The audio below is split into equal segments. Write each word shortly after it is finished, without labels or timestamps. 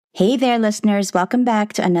Hey there, listeners. Welcome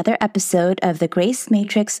back to another episode of the Grace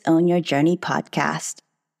Matrix Own Your Journey podcast.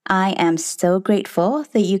 I am so grateful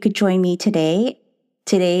that you could join me today.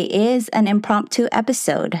 Today is an impromptu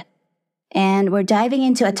episode, and we're diving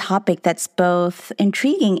into a topic that's both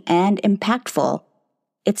intriguing and impactful.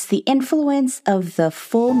 It's the influence of the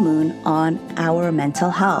full moon on our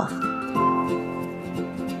mental health.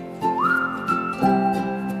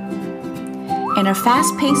 In our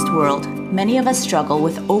fast-paced world, many of us struggle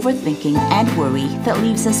with overthinking and worry that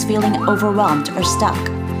leaves us feeling overwhelmed or stuck.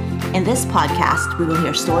 In this podcast, we will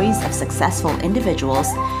hear stories of successful individuals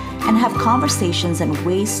and have conversations and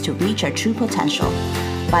ways to reach our true potential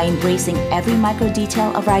by embracing every micro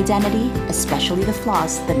detail of our identity, especially the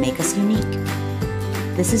flaws that make us unique.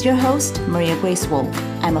 This is your host, Maria Grace Wolk.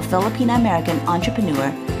 I'm a Filipino-American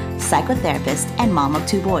entrepreneur, psychotherapist, and mom of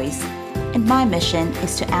 2 boys. And my mission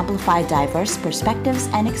is to amplify diverse perspectives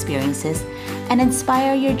and experiences and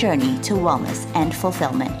inspire your journey to wellness and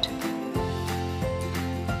fulfillment.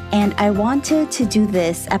 And I wanted to do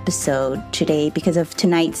this episode today because of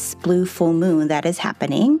tonight's blue full moon that is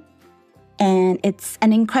happening. And it's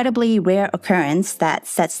an incredibly rare occurrence that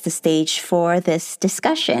sets the stage for this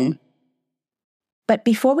discussion. But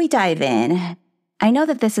before we dive in, I know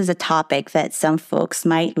that this is a topic that some folks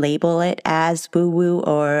might label it as woo-woo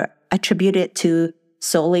or attribute it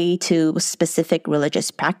solely to specific religious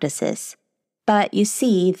practices. But you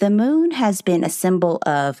see, the moon has been a symbol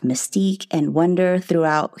of mystique and wonder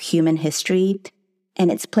throughout human history, and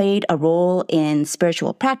it's played a role in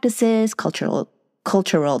spiritual practices,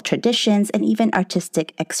 cultural traditions, and even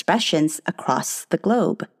artistic expressions across the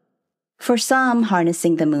globe. For some,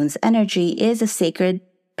 harnessing the moon's energy is a sacred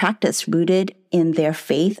practice rooted in their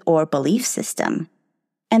faith or belief system.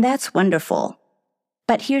 And that's wonderful.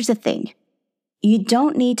 But here's the thing. You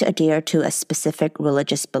don't need to adhere to a specific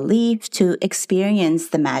religious belief to experience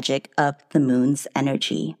the magic of the moon's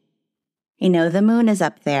energy. You know, the moon is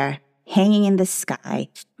up there, hanging in the sky,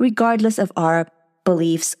 regardless of our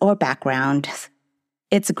beliefs or background.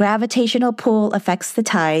 Its gravitational pull affects the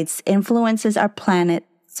tides, influences our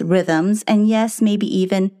planet's rhythms, and yes, maybe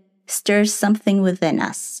even stirs something within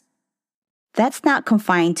us. That's not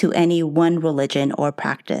confined to any one religion or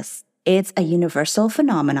practice. It's a universal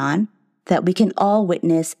phenomenon that we can all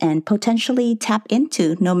witness and potentially tap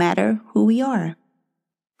into no matter who we are.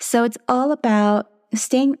 So it's all about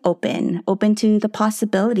staying open to the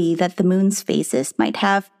possibility that the moon's phases might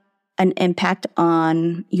have an impact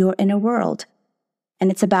on your inner world. And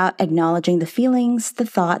it's about acknowledging the feelings, the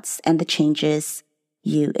thoughts, and the changes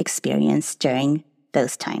you experience during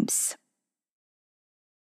those times.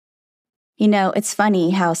 You know, it's funny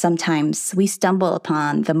how sometimes we stumble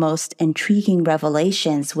upon the most intriguing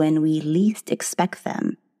revelations when we least expect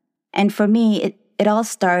them. And for me, it all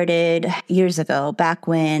started years ago, back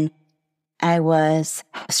when I was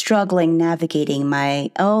struggling navigating my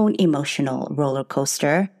own emotional roller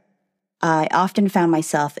coaster. I often found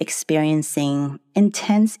myself experiencing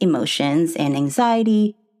intense emotions and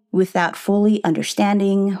anxiety without fully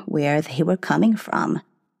understanding where they were coming from.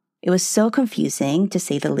 It was so confusing, to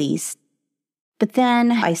say the least. But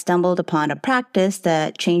then I stumbled upon a practice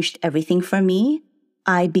that changed everything for me.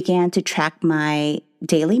 I began to track my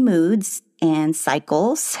daily moods and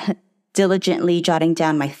cycles, diligently jotting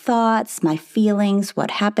down my thoughts, my feelings, what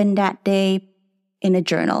happened that day in a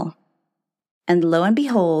journal. And lo and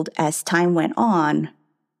behold, as time went on,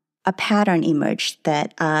 a pattern emerged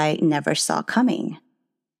that I never saw coming.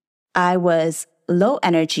 I was low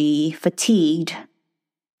energy, fatigued,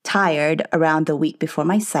 tired around the week before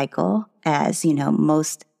my cycle, as you know,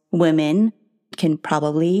 most women can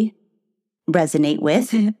probably resonate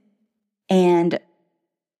with. And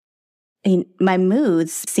my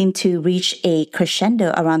moods seemed to reach a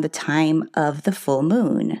crescendo around the time of the full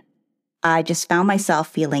moon. I just found myself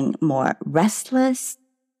feeling more restless.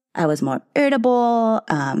 I was more irritable,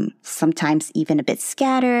 sometimes even a bit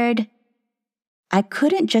scattered. I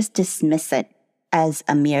couldn't just dismiss it as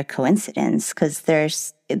a mere coincidence because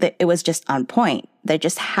it was just on point. There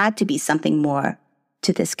just had to be something more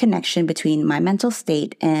to this connection between my mental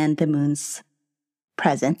state and the moon's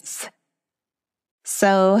presence.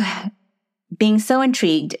 So, being so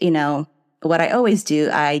intrigued, what I always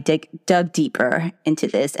do, I dug deeper into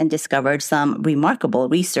this and discovered some remarkable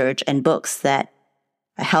research and books that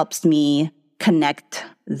helps me connect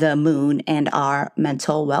the moon and our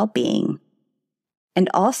mental well-being. And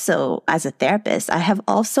also, as a therapist, I have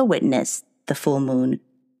also witnessed the full moon,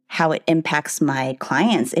 how it impacts my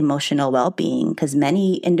clients' emotional well-being, because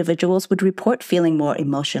many individuals would report feeling more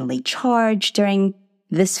emotionally charged during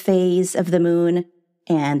this phase of the moon.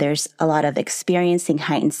 and there's a lot of experiencing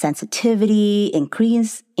heightened sensitivity,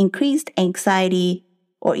 increased anxiety,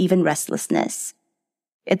 or even restlessness.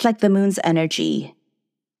 It's like the moon's energy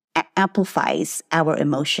amplifies our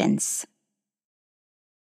emotions.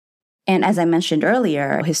 And as I mentioned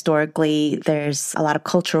earlier, historically, there's a lot of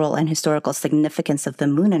cultural and historical significance of the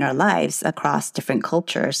moon in our lives across different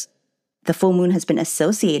cultures. The full moon has been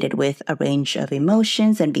associated with a range of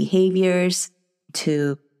emotions and behaviors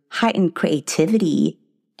to heighten creativity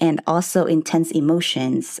and also intense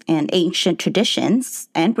emotions, and ancient traditions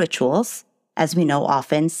and rituals, as we know,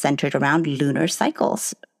 often centered around lunar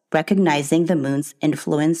cycles, recognizing the moon's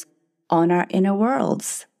influence on our inner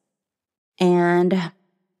worlds. And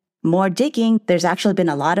more digging, there's actually been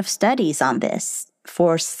a lot of studies on this.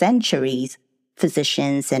 For centuries,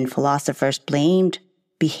 physicians and philosophers blamed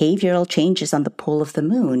behavioral changes on the pull of the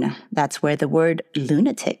moon. That's where the word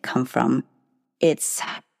lunatic comes from. It's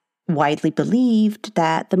widely believed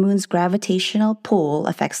that the moon's gravitational pull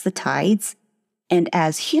affects the tides, and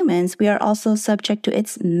as humans, we are also subject to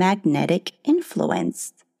its magnetic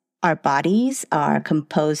influence. Our bodies are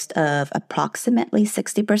composed of approximately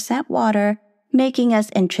 60% water, making us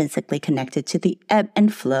intrinsically connected to the ebb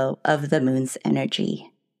and flow of the moon's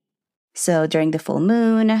energy. So during the full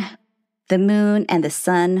moon, the moon and the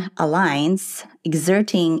sun aligns,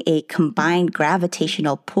 exerting a combined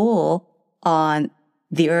gravitational pull on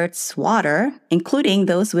the Earth's water, including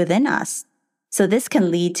those within us. So this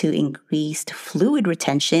can lead to increased fluid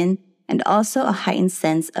retention and also a heightened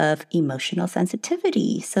sense of emotional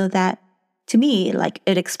sensitivity. So that, to me,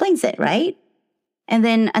 it explains it, right? And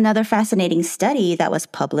then another fascinating study that was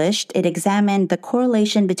published, it examined the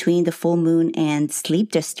correlation between the full moon and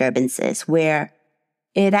sleep disturbances, where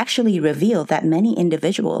it actually revealed that many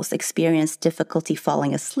individuals experience difficulty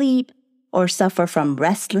falling asleep or suffer from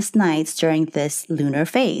restless nights during this lunar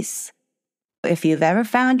phase. If you've ever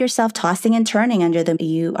found yourself tossing and turning under them,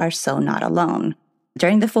 you are so not alone.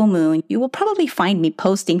 During the full moon, you will probably find me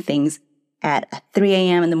posting things at 3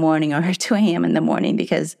 a.m. in the morning or 2 a.m. in the morning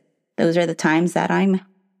because those are the times that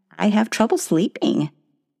I have trouble sleeping.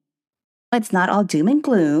 It's not all doom and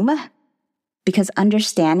gloom, because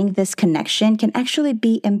understanding this connection can actually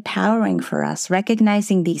be empowering for us.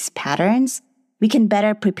 Recognizing these patterns, we can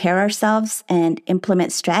better prepare ourselves and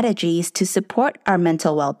implement strategies to support our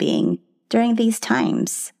mental well-being during these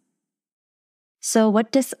times. So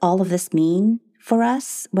what does all of this mean for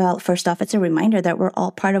us? Well, first off, it's a reminder that we're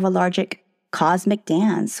all part of a larger cosmic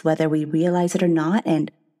dance, whether we realize it or not. And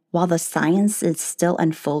while the science is still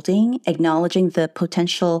unfolding, acknowledging the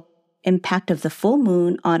potential impact of the full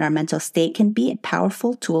moon on our mental state can be a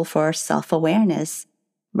powerful tool for self-awareness.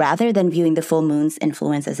 Rather than viewing the full moon's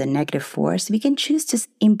influence as a negative force, we can choose to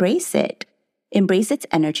embrace it. Embrace its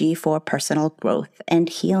energy for personal growth and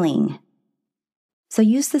healing. So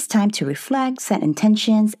use this time to reflect, set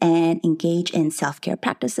intentions, and engage in self-care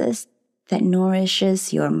practices that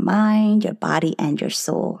nourishes your mind, your body, and your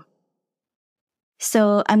soul.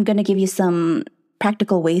 So I'm going to give you some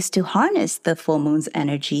practical ways to harness the full moon's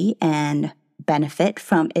energy and benefit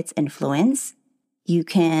from its influence. You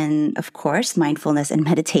can, of course, mindfulness and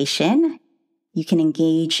meditation. You can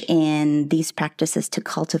engage in these practices to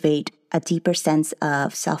cultivate a deeper sense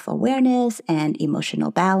of self-awareness and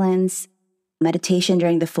emotional balance. Meditation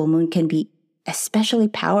during the full moon can be especially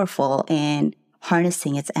powerful in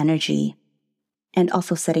harnessing its energy. And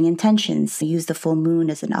also setting intentions. Use the full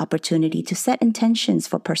moon as an opportunity to set intentions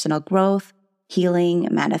for personal growth, healing,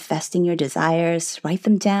 manifesting your desires. Write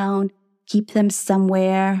them down. Keep them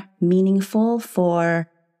somewhere meaningful for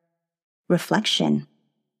reflection.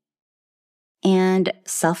 And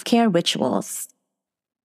self-care rituals.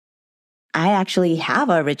 I actually have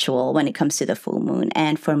a ritual when it comes to the full moon.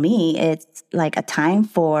 And for me, it's like a time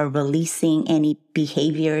for releasing any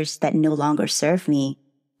behaviors that no longer serve me.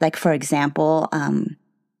 Like, for example,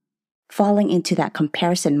 falling into that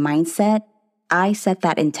comparison mindset, I set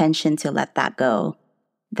that intention to let that go,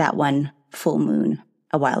 that one full moon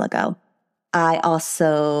a while ago. I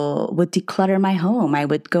also would declutter my home. I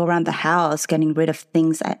would go around the house getting rid of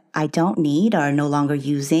things I don't need or no longer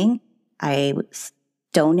using. I would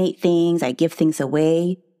donate things. I give things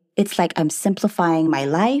away. It's like I'm simplifying my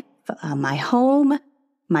life, my home,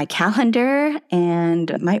 my calendar,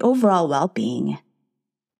 and my overall well-being.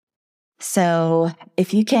 So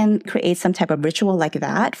if you can create some type of ritual like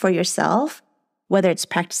that for yourself, whether it's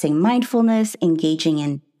practicing mindfulness, engaging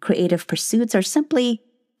in creative pursuits, or simply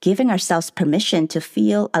giving ourselves permission to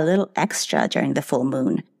feel a little extra during the full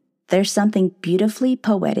moon, there's something beautifully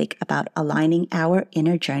poetic about aligning our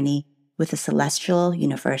inner journey with the celestial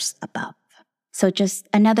universe above. So, just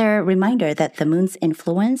another reminder that the moon's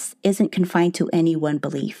influence isn't confined to any one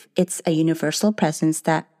belief. It's a universal presence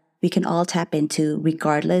that we can all tap into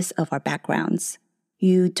regardless of our backgrounds.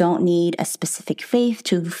 You don't need a specific faith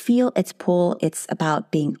to feel its pull. It's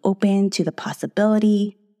about being open to the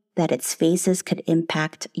possibility that its phases could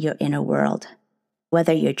impact your inner world.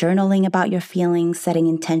 Whether you're journaling about your feelings, setting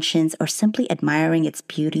intentions, or simply admiring its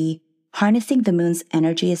beauty, harnessing the moon's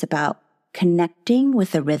energy is about connecting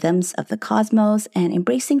with the rhythms of the cosmos and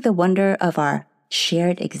embracing the wonder of our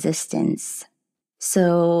shared existence.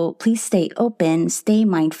 So please stay open, stay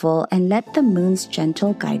mindful, and let the moon's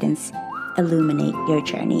gentle guidance illuminate your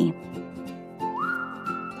journey.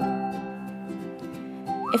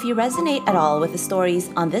 If you resonate at all with the stories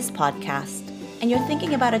on this podcast, and you're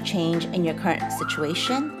thinking about a change in your current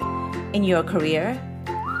situation, in your career,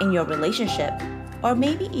 in your relationship, or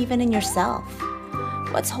maybe even in yourself,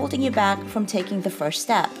 what's holding you back from taking the first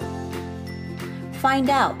step? Find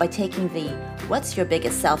out by taking the What's Your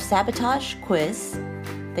Biggest Self-Sabotage quiz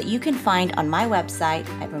that you can find on my website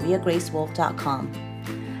at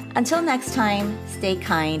mariagracewolf.com. Until next time, stay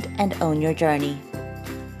kind and own your journey.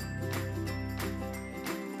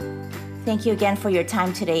 Thank you again for your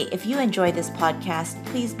time today. If you enjoyed this podcast,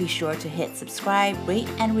 please be sure to hit subscribe, rate,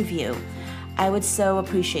 and review. I would so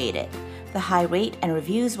appreciate it. The high rate and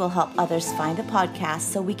reviews will help others find the podcast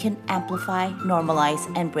so we can amplify,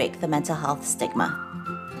 normalize, and break the mental health stigma.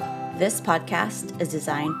 This podcast is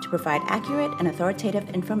designed to provide accurate and authoritative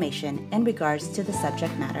information in regards to the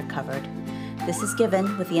subject matter covered. This is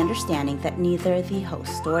given with the understanding that neither the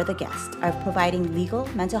host or the guest are providing legal,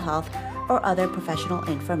 mental health, or other professional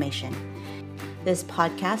information. This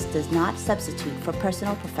podcast does not substitute for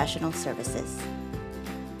personal professional services.